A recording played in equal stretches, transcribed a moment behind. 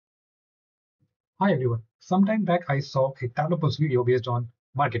Hi everyone. Sometime back I saw a Tableau Pulse video based on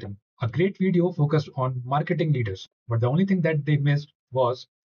marketing. A great video focused on marketing leaders. But the only thing that they missed was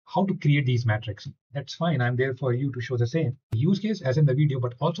how to create these metrics. That's fine. I'm there for you to show the same use case as in the video,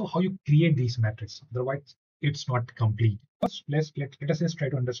 but also how you create these metrics. Otherwise, it's not complete. First, let us just try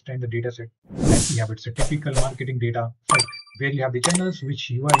to understand the data set that we have. It's a typical marketing data set where you have the channels which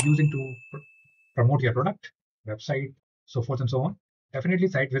you are using to promote your product, website, so forth and so on. Definitely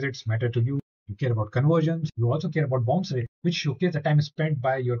site visits matter to you. You care about conversions. You also care about bounce rate, which showcase the time spent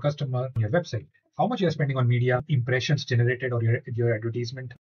by your customer on your website. How much you're spending on media, impressions generated, or your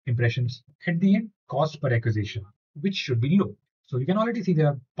advertisement impressions. At the end, cost per acquisition, which should be low. So you can already see there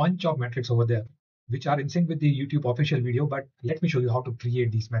are a bunch of metrics over there, which are in sync with the YouTube official video. But let me show you how to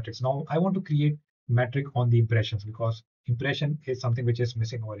create these metrics. Now, I want to create metric on the impressions because impression is something which is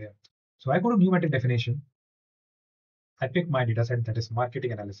missing over here. So I go to new metric definition. I pick my data set that is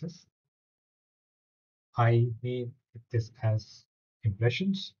marketing analysis. I name this as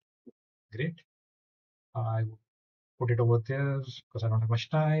impressions. Great. I put it over there because I don't have much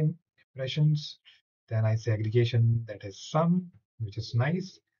time. Impressions. Then I say aggregation, that is sum, which is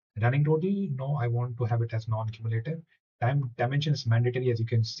nice. Running total, no, I want to have it as non-cumulative. Time dimension is mandatory, as you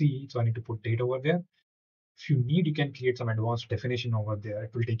can see, so I need to put date over there. If you need, you can create some advanced definition over there.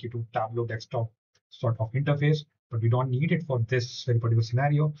 It will take you to Tableau desktop sort of interface, but we don't need it for this very particular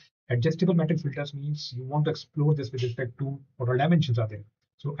scenario. Adjustable metric filters means you want to explore this with respect to what all dimensions are there.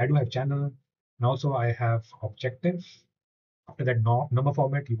 So I do have channel, and also I have objective. After that, number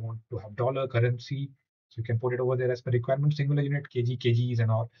format, you want to have dollar currency. So you can put it over there as per requirement, singular unit, kg, kgs,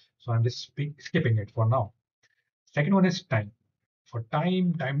 and all. So I'm just skipping it for now. Second one is time. For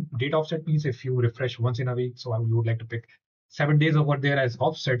time date offset means if you refresh once in a week, so I would like to pick 7 days over there as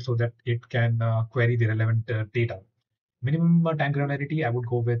offset so that it can query the relevant data. Minimum time granularity, I would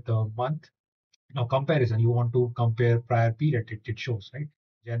go with the month. Now comparison, you want to compare prior period, it shows, right?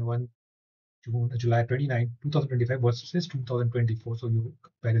 Jan 1, July 29, 2025 versus 2024. So you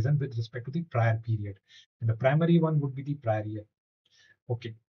comparison with respect to the prior period. And the primary one would be the prior year.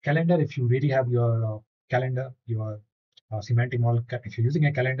 Okay, calendar, if you really have your calendar, your semantic model, if you're using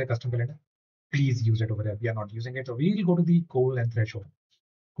a calendar, custom calendar, please use it over there. We are not using it. So we'll go to the goal and threshold.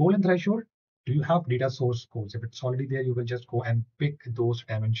 Goal and threshold, do you have data source goals? If it's already there, you will just go and pick those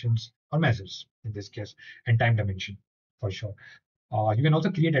dimensions or measures in this case, and time dimension for sure. You can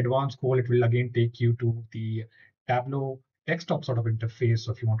also create advanced goal. It will again take you to the Tableau desktop sort of interface.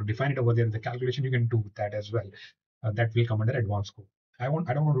 So if you want to define it over there, the calculation, you can do that as well. That will come under advanced goal. I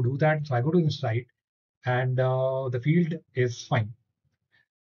don't want to do that. So I go to the site and the field is fine.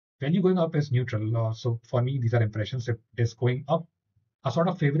 Value going up is neutral. So for me, these are impressions. If it is going up, are sort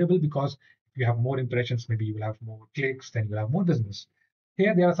of favorable because if you have more impressions, maybe you will have more clicks, then you will have more business.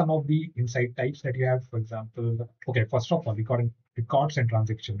 Here, there are some of the insight types that you have. For example, okay, first of all, records and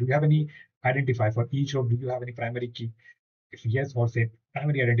transactions. Do you have any identifier for each row? Do you have any primary key? If yes, or say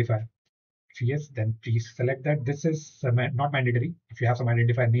primary identifier. If yes, then please select that. This is not mandatory. If you have some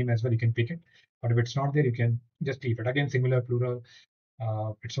identifier name as well, you can pick it. But if it's not there, you can just leave it. Again, singular, plural,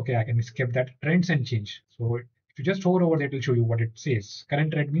 it's okay. I can skip that. Trends and change. So if you just hover over there, it will show you what it says.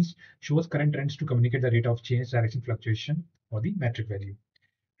 Current trend means shows current trends to communicate the rate of change, direction, fluctuation, or the metric value.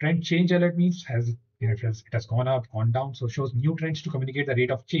 Trend change alert means it has gone up, gone down. So shows new trends to communicate the rate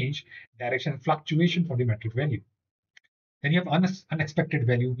of change, direction, fluctuation for the metric value. Then you have unexpected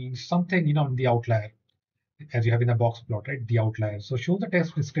value means something in the outlier, as you have in the box plot, right? The outlier. So show the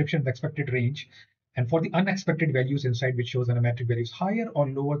text description, the expected range, and for the unexpected values inside, which shows an metric value is higher or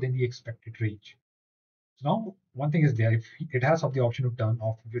lower than the expected range. So now one thing is there, if it has the option to turn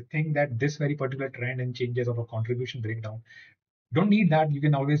off. If you think that this very particular trend and changes of a contribution breakdown, don't need that, you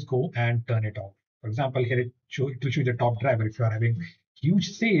can always go and turn it off. For example, here it will show you the top driver. If you are having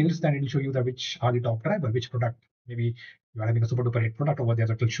huge sales, then it will show you which are the top driver, which product. Maybe you are having a super duper hit product over there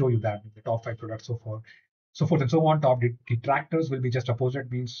that will show you that the top 5 products, so forth and so on. Top detractors will be just opposite,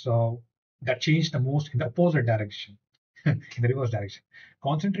 means that change the most in the opposite direction, in the reverse direction.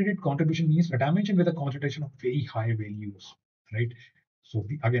 Concentrated contribution means a dimension with a concentration of very high values, right? So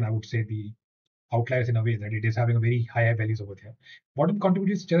again, I would say the outliers in a way that it is having a very high values over there. Bottom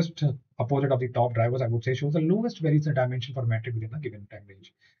contributor is just opposite of the top drivers. I would say shows the lowest values in dimension for a metric within a given time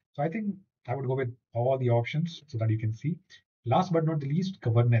range. So I think I would go with all the options so that you can see. Last but not the least,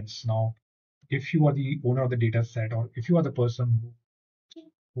 governance. Now, if you are the owner of the data set, or if you are the person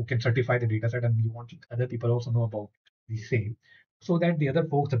who can certify the data set and you want other people also know about the same, so that the other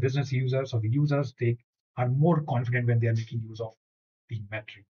folks, the business users or the users, they are more confident when they are making use of the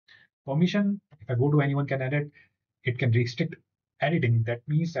metric. Permission, if I go to anyone can edit, it can restrict editing, that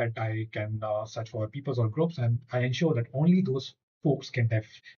means that I can search for people or groups, and I ensure that only those folks can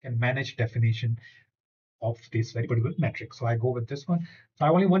manage definition of this very particular metric. So I go with this one. So I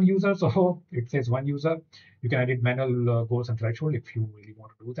have only one user, so it says one user. You can edit manual goals and threshold if you really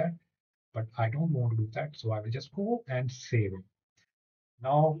want to do that, but I don't want to do that. So I will just go and save it.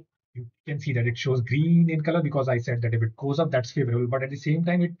 Now you can see that it shows green in color because I said that if it goes up, that's favorable. But at the same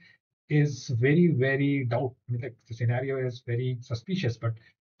time, it is very, very doubt. I mean, like the scenario is very suspicious. But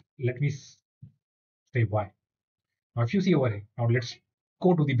let me say why. Now, if you see over here, now let's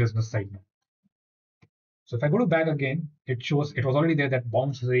go to the business side now. So if I go to back again, it shows it was already there that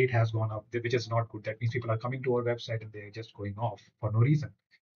bounce rate has gone up, which is not good. That means people are coming to our website and they're just going off for no reason.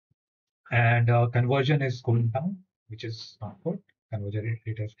 And conversion is going down, which is not good. Conversion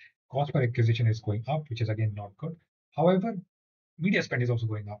rate is cost per acquisition is going up, which is again not good. However, media spend is also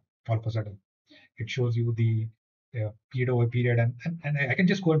going up all of a sudden. It shows you the period over period, and I can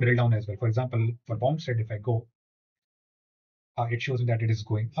just go and drill down as well. For example, for bounce rate, if I go, it shows me that it is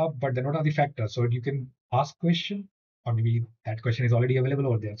going up, but then what are the factors? So you can ask question, or maybe that question is already available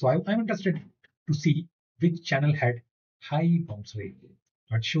over there. So I'm interested to see which channel had high bounce rate.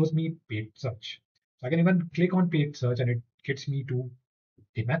 It shows me paid search. So I can even click on paid search and it gets me to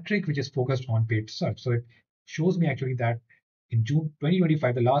a metric which is focused on paid search. So it shows me actually that in June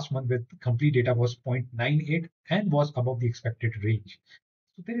 2025, the last month with complete data was 0.98 and was above the expected range.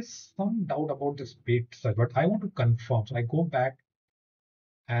 So there is some doubt about this paid search, but I want to confirm. So I go back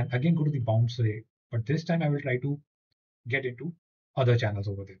and again go to the bounce rate, but this time I will try to get into other channels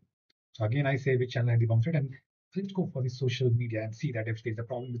over there. So again, I say which channel had the bounce rate, and let's go for the social media and see that if there's a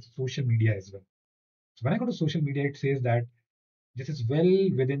problem with social media as well. So when I go to social media, it says that this is well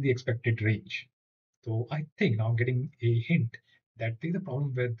within the expected range. So I think now I'm getting a hint that there's a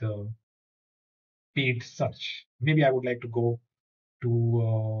problem with the paid search. Maybe I would like to go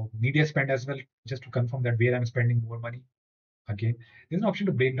to media spend as well, just to confirm that where I'm spending more money. Again, there's an option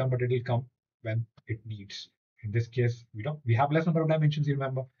to break down, but it will come when it needs. In this case, we have less number of dimensions, you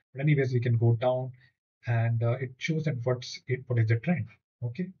remember. But anyways, we can go down and it shows that what is the trend.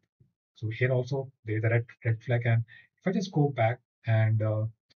 Okay. So here also there is a red flag. And if I just go back and go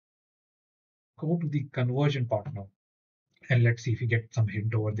to the conversion part now, and let's see if we get some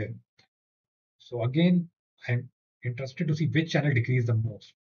hint over there. So again, I'm interested to see which channel decreased the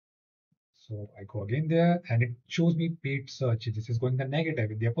most. So I go again there and it shows me paid search. This is going the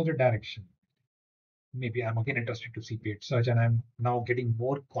negative in the opposite direction. Maybe I'm again interested to see paid search, and I'm now getting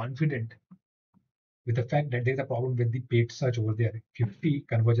more confident with the fact that there's a problem with the paid search over there. If you see,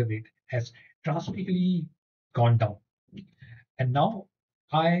 conversion rate has drastically gone down. And now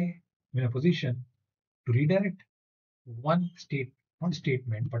I'm in a position to redirect one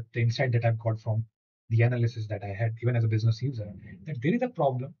statement, but the insight that I've got from the analysis that I had, even as a business user, that there is a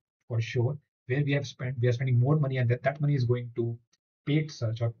problem for sure where we are spending more money, and that money is going to paid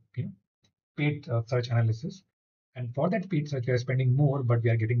search, or paid search analysis. And for that paid search, we are spending more, but we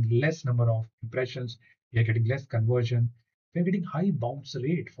are getting less number of impressions. We are getting less conversion. We are getting high bounce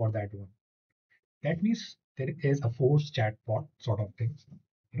rate for that one. That means there is a forced chatbot sort of things,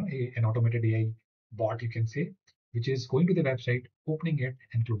 an automated AI bot, you can say, which is going to the website, opening it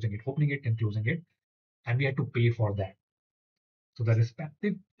and closing it, opening it and closing it, and we have to pay for that. So the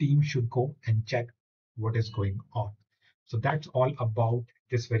respective team should go and check what is going on. So that's all about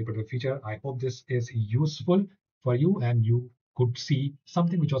this very particular feature. I hope this is useful for you and you could see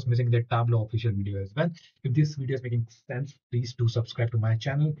something which was missing in the Tableau official video as well. If this video is making sense, please do subscribe to my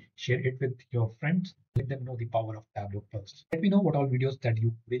channel, share it with your friends, let them know the power of Tableau Pulse. Let me know what all videos that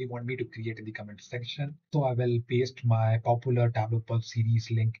you really want me to create in the comment section. So I will paste my popular Tableau Pulse series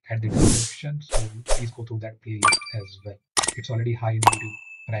link at the description. So please go through that playlist as well. It's already high in YouTube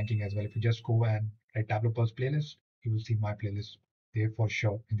ranking as well. If you just go and write Tableau Pulse playlist, you will see my playlist there for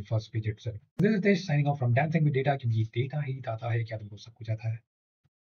sure in the first page itself. This is Tej signing off from Dancing with Data, क्योंकि data ही दाता है, क्या तुमको सब कुछ आता है.